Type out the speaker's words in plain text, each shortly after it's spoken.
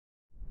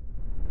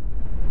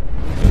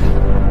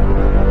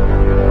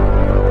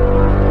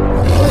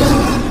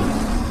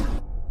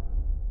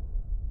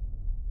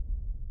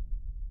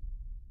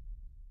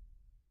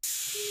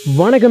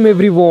வணக்கம்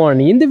எவ்ரிவான்.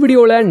 இந்த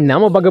வீடியோவில்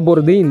நாம் பார்க்க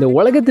போகிறது இந்த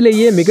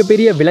உலகத்திலேயே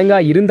மிகப்பெரிய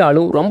விலங்காக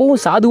இருந்தாலும் ரொம்பவும்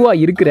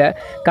சாதுவாக இருக்கிற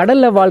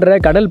கடலில் வாழ்கிற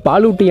கடல்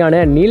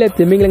பாலூட்டியான நீல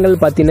திமிங்கலங்கள்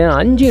பற்றின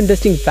 5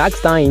 இன்ட்ரெஸ்டிங்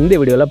ஃபேக்ட்ஸ் தான் இந்த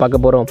வீடியோவில்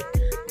பார்க்க போகிறோம்.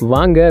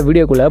 வாங்க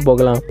வீடியோக்குள்ளே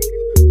போகலாம்.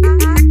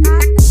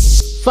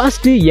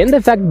 ஃபர்ஸ்ட்டு எந்த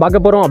ஃபேக்ட்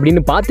பார்க்க போகிறோம்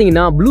அப்படின்னு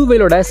பார்த்தீங்கன்னா ப்ளூ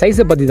வேலோட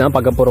சைஸை பற்றி தான்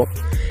பார்க்க போகிறோம்.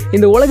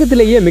 இந்த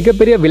உலகத்திலேயே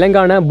மிகப்பெரிய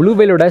விலங்கான ப்ளூ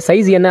வேலோட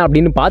சைஸ் என்ன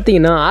அப்படின்னு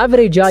பார்த்தீங்கன்னா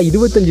ஆவரேஜாக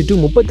 25 to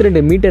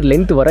 32 மீட்டர்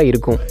லென்த் வரை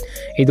இருக்கும்.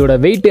 இதோட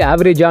வெயிட்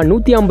ஆவரேஜாக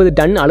 150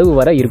 டன் அளவு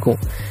வரை இருக்கும்.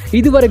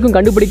 இதுவரைக்கும்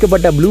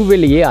கண்டுபிடிக்கப்பட்ட ப்ளூ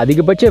வேலையே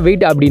அதிகபட்ச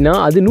வெயிட் அப்படின்னா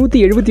அது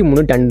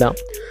 173 டன் தான்.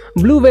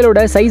 ப்ளூ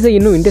வேலோட சைஸை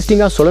இன்னும்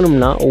இன்ட்ரெஸ்டிங்காக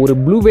சொல்லணும்னா ஒரு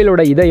ப்ளூ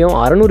வேலோட இதயம்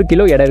 600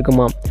 கிலோ எடை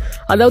இருக்குமா.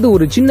 அதாவது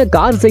ஒரு சின்ன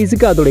கார்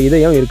சைஸுக்கு அதோட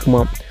இதயம்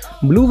இருக்குமா.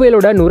 ப்ளூ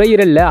வேலோட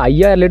நுரையீரலில்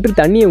 5000 லிட்டர்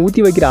தண்ணியை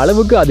ஊற்றி வைக்கிற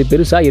அளவுக்கு அது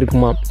பெருசாக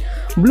இருக்குமா.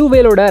 ப்ளூ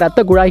வேலோட ரத்த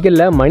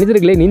குழாய்களில்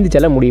மனிதர்களே நீந்தி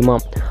செல்ல முடியுமா.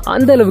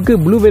 அந்த அளவுக்கு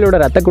ப்ளூ வேலோட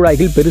ரத்த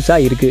குழாய்கள்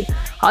பெருசாக இருக்குது.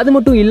 அது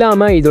மட்டும்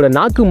இல்லாமல் இதோட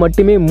நாக்கு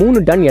மட்டுமே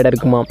 3 டன் எடை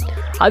இருக்குமா.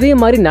 அதே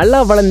மாதிரி நல்லா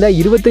வளர்ந்த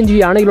 25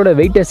 யானைகளோட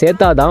வெயிட்டை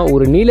சேர்த்தா தான்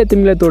ஒரு நீல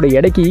திமிங்கலத்தோட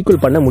எடைக்கு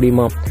ஈக்குவல் பண்ண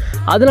முடியுமா.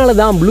 அதனால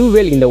தான் ப்ளூ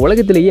வேல் இந்த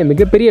உலகத்திலேயே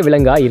மிகப்பெரிய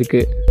விலங்காக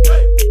இருக்குது.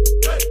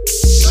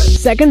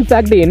 செகண்ட்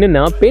ஃபேக்ட்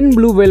என்னென்னா பெண்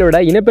ப்ளூ வேலோட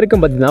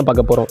இனப்பெருக்கம் பற்றி தான்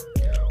பார்க்க போகிறோம்.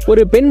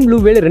 ஒரு பெண் ப்ளூ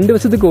வேல் 2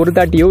 வருஷத்துக்கு ஒரு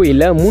தாட்டியோ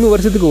இல்லை 3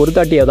 வருஷத்துக்கு ஒரு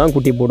தாட்டியோ தான்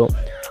குட்டி போடும்.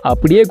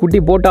 அப்படியே குட்டி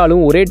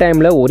போட்டாலும் ஒரே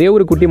டைமில் ஒரே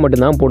ஒரு குட்டி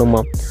மட்டும்தான் போடுமா.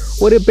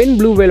 ஒரு பெண்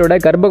ப்ளூ வேலோட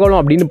கர்ப்பகாலம்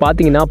அப்படின்னு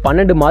பார்த்தீங்கன்னா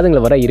 12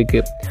 மாதங்கள் வரை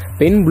இருக்குது.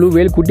 பெண் ப்ளூ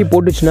வேல் குட்டி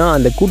போட்டுச்சுன்னா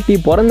அந்த குட்டி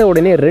பிறந்த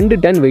உடனே 2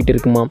 டன் வெயிட்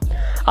இருக்குமா.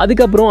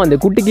 அதுக்கப்புறம் அந்த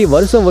குட்டிக்கு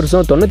வருஷம்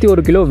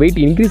 91 கிலோ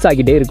வெயிட் இன்க்ரீஸ்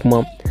ஆகிட்டே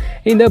இருக்குமா.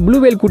 இந்த ப்ளூ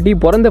வேல் குட்டி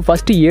பிறந்த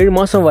ஃபஸ்ட்டு 7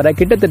 மாதம் வரை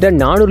கிட்டத்தட்ட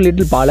 400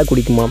 லிட்டர் பாலை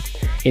குடிக்குமா.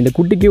 இந்த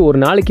குட்டிக்கு ஒரு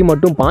நாளைக்கு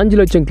மட்டும்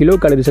 5 லட்சம் கிலோ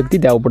கலோரி சக்தி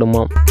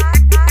தேவைப்படுமா.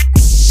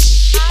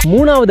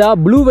 மூணாவதா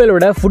ப்ளூ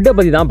வேலோட ஃபுட்டை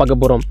பற்றி தான் பார்க்க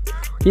போகிறோம்.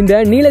 இந்த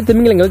நீல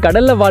திமிங்கலங்கள்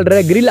கடலில் வாழ்கிற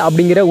கிரில்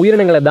அப்படிங்கிற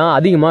உயிரினங்களை தான்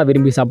அதிகமாக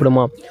விரும்பி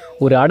சாப்பிடுமா.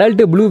 ஒரு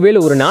அடல்ட் ப்ளூ வேல்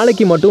ஒரு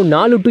நாளைக்கு மட்டும்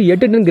 4 to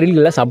 8 டன்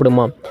கிரில்களை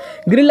சாப்பிடுமா.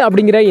 கிரில்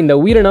அப்படிங்கிற இந்த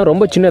உயிரினம்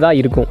ரொம்ப சின்னதாக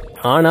இருக்கும்.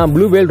 ஆனால்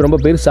ப்ளூ வேல் ரொம்ப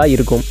பெருசாக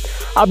இருக்கும்.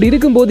 அப்படி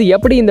இருக்கும்போது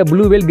எப்படி இந்த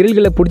ப்ளூ வேல்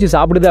கிரில்களை பிடிச்சி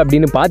சாப்பிடுது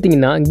அப்படின்னு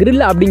பார்த்தீங்கன்னா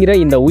கிரில் அப்படிங்கிற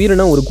இந்த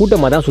உயிரினம் ஒரு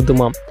கூட்டமாக தான்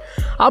சுற்றுமா.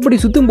 அப்படி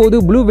சுற்றும் போது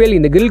ப்ளூ வேல்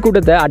இந்த கிரில்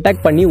கூட்டத்தை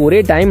அட்டாக் பண்ணி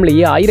ஒரே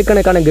டைம்லேயே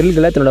ஆயிரக்கணக்கான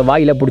கிரில்களை தன்னோட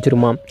வாயில்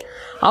பிடிச்சிருமா.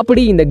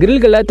 அப்படி இந்த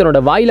கிரில்களை தன்னோட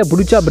வாயில்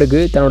பிடிச்சா பிறகு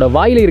தன்னோட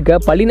வாயில் இருக்க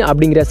பலின்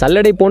அப்படிங்கிற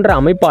சல்லடை போன்ற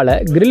அமைப்பால்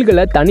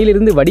கிரில்களை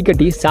தண்ணியிலிருந்து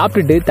வடிகட்டி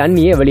சாப்பிட்டுட்டு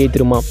தண்ணியை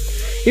வெளியேற்றுமா.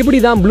 இப்படி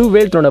தான் ப்ளூ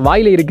வேல் தன்னோட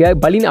வாயில் இருக்க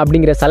பலின்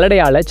அப்படிங்கிற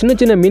சல்லடையால் சின்ன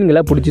சின்ன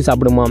மீன்களை பிடிச்சி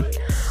சாப்பிடுமா.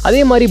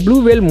 அதே மாதிரி ப்ளூ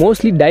வேல்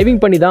மோஸ்ட்லி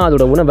டைவிங் பண்ணி தான்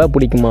அதோட உணவை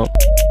பிடிக்குமா.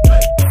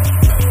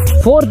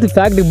 ஃபோர்த்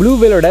ஃபேக்ட் ப்ளூ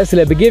வேலோட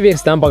சில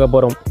பிஹேவியர்ஸ் தான் பார்க்க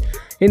போகிறோம்.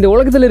 இந்த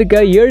உலகத்தில் இருக்க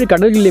 7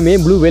 கடல்களிலுமே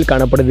ப்ளூ வேல்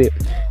காணப்படுது.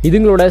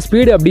 இதுங்களோட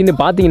ஸ்பீடு அப்படின்னு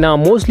பார்த்தீங்கன்னா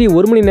மோஸ்ட்லி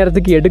 1 மணி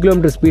நேரத்துக்கு 8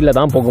 கிலோமீட்டர் ஸ்பீடில்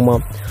தான் போகுமா.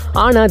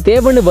 ஆனால்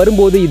தேவைன்னு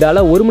வரும்போது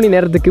இதால் 1 மணி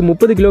நேரத்துக்கு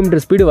 30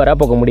 கிலோமீட்டர் ஸ்பீடு வர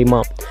போக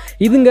முடியுமா.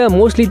 இதுங்க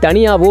மோஸ்ட்லி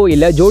தனியாவோ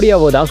இல்லை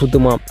ஜோடியாவோ தான்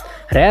சுற்றுமா.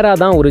 ரேராக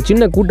தான் ஒரு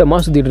சின்ன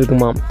கூட்டமாக சுற்றிட்டு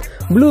இருக்குமா.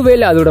 ப்ளூ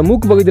வேல் அதோட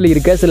மூக்கு பகுதியில்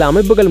இருக்க சில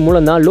அமைப்புகள்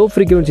மூலம் தான் லோ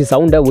ஃப்ரீக்வன்சி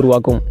சவுண்டை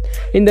உருவாக்கும்.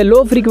 இந்த லோ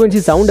ஃப்ரீக்வன்சி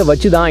சவுண்டை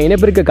வச்சு தான்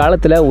இனப்பெருக்க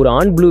காலத்தில் ஒரு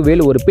ஆண் ப்ளூ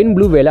வேல் ஒரு பெண்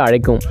ப்ளூ வேலை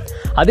அழைக்கும்.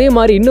 அதே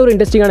மாதிரி இன்னொரு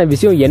இன்ட்ரெஸ்டிங்கான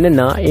விஷயம்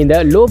என்னென்னா இந்த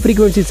லோ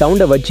ஃப்ரீக்வன்சி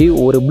சவுண்டை வச்சு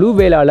ஒரு ப்ளூ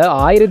வேலால்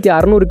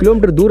 1600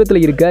 கிலோமீட்டர்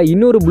தூரத்தில் இருக்க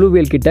இன்னொரு ப்ளூ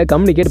வேல் கிட்ட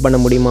கம்யூனிகேட் பண்ண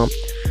முடியுமா.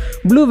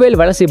 ப்ளூ வேல்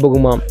வலசை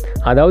போகுமா.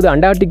 அதாவது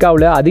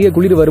அண்டார்டிகாவில் அதிக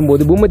குளிர்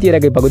வரும்போது பூமத்திய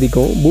ரேகை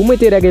பகுதிக்கும்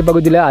பூமத்திய ரேகை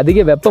பகுதியில்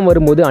அதிக வெப்பம்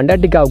வரும்போது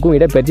அண்டார்டிகாவுக்கும்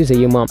இடப்பெயர்ச்சி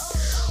செய்யுமா.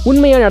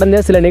 உண்மையாக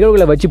நடந்த சில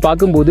நிகழ்வுகளை வச்சு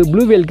பார்க்கும்போது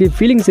ப்ளூ வேலுக்கு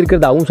ஃபீலிங்ஸ்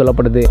இருக்கிறதாகவும்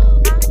சொல்லப்படுது.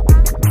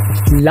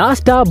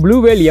 லாஸ்ட்டாக ப்ளூ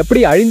வேல்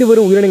எப்படி அழிந்து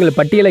வரும் உயிரினங்கள்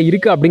பட்டியலில்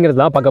இருக்குது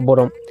அப்படிங்கிறத பார்க்க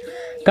போகிறோம்.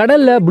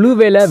 கடலில் ப்ளூ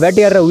வேலை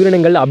வேட்டையாடுற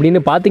உயிரினங்கள் அப்படின்னு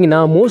பார்த்தீங்கன்னா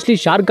மோஸ்ட்லி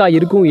ஷார்க்காக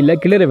இருக்கும் இல்லை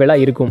கிளற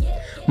வேலாக இருக்கும்.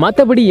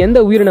 மற்றபடி எந்த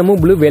உயிரினமும்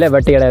ப்ளூ வேலை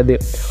வேட்டையாடாது.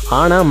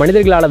 ஆனால்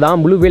மனிதர்களால் தான்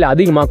ப்ளூ வேல்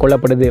அதிகமாக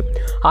கொல்லப்படுது.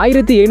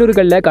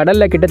 1700களில்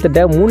கடலில்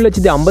கிட்டத்தட்ட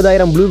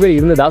 3,50,000 ப்ளூ வேல்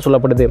இருந்ததாக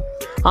சொல்லப்படுது.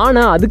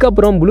 ஆனால்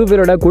அதுக்கப்புறம் ப்ளூ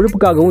வேலோட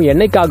கொழுப்புக்காகவும்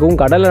எண்ணெய்க்காகவும்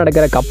கடலில்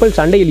நடக்கிற கப்பல்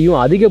சண்டையிலையும்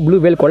அதிக ப்ளூ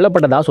வேல்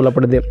கொல்லப்பட்டதாக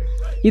சொல்லப்படுது.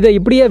 இதை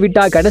இப்படியே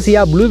விட்டால்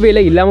கடைசியாக ப்ளூ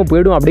வேலே இல்லாமல்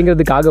போயிடும்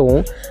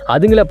அப்படிங்கிறதுக்காகவும்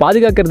அதுங்களை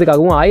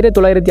பாதுகாக்கிறதுக்காகவும்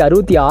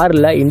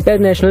 1966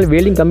 இன்டர்நேஷனல்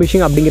வேலிங்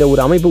கமிஷன் அப்படிங்கிற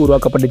ஒரு அமைப்பு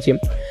உருவாக்கப்பட்டுச்சு.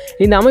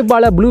 இந்த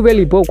அமைப்பால் ப்ளூ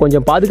வேல் இப்போது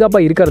கொஞ்சம்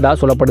பாதுகாப்பாக இருக்கிறதா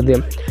சொல்லப்படுது.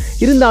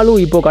 இருந்தாலும்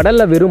இப்போது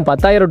கடலில் வெறும்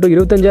 10,000 to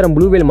 25,000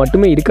 ப்ளூ வேல்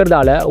மட்டுமே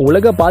இருக்கிறதால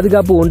உலக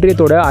பாதுகாப்பு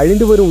ஒன்றியத்தோட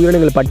அழிந்து வரும்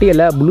உயிரினங்கள்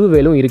பட்டியலில் ப்ளூ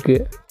வேலும் இருக்குது.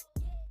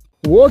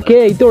 ஓகே,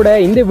 இதோட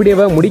இந்த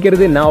வீடியோவை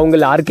முடிக்கிறது நான்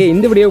உங்கள் ஆர்கே.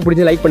 இந்த வீடியோவை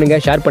பிடிச்சி லைக்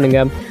பண்ணுங்கள், ஷேர்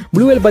பண்ணுங்கள்.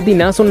 ப்ளூ வேல் பற்றி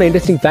நான் சொன்ன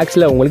இன்ட்ரெஸ்டிங்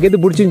ஃபேக்ட்ஸில் உங்களுக்கு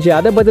எது பிடிச்சிருந்துச்சு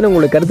அதை பற்றின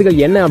உங்களோட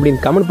கருத்துக்கள் என்ன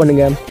அப்படின்னு கமெண்ட்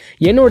பண்ணுங்கள்.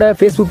 என்னோட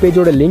ஃபேஸ்புக்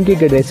பேஜோட லிங்க்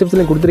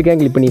டிஸ்கிரிப்ஷனில்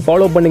கொடுத்துருக்கேன். இப்போ நீ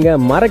ஃபாலோ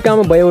பண்ணுங்கள்.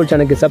 மறக்காமல் BioWorld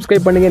சேனலுக்கு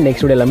சப்ஸ்கிரைப் பண்ணுங்கள்.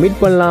 நெக்ஸ்ட் வீடியோவில்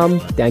மீட் பண்ணலாம்.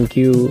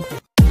 தேங்க்யூ.